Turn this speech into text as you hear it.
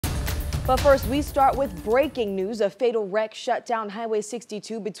But first, we start with breaking news. A fatal wreck shut down Highway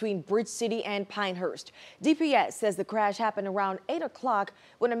 62 between Bridge City and Pinehurst. DPS says the crash happened around 8 o'clock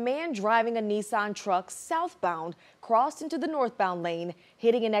when a man driving a Nissan truck southbound crossed into the northbound lane,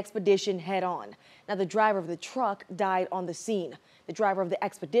 hitting an Expedition head-on. Now, the driver of the truck died on the scene. The driver of the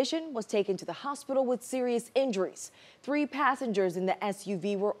Expedition was taken to the hospital with serious injuries. 3 passengers in the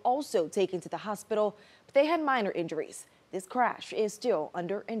SUV were also taken to the hospital, but they had minor injuries. This crash is still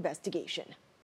under investigation.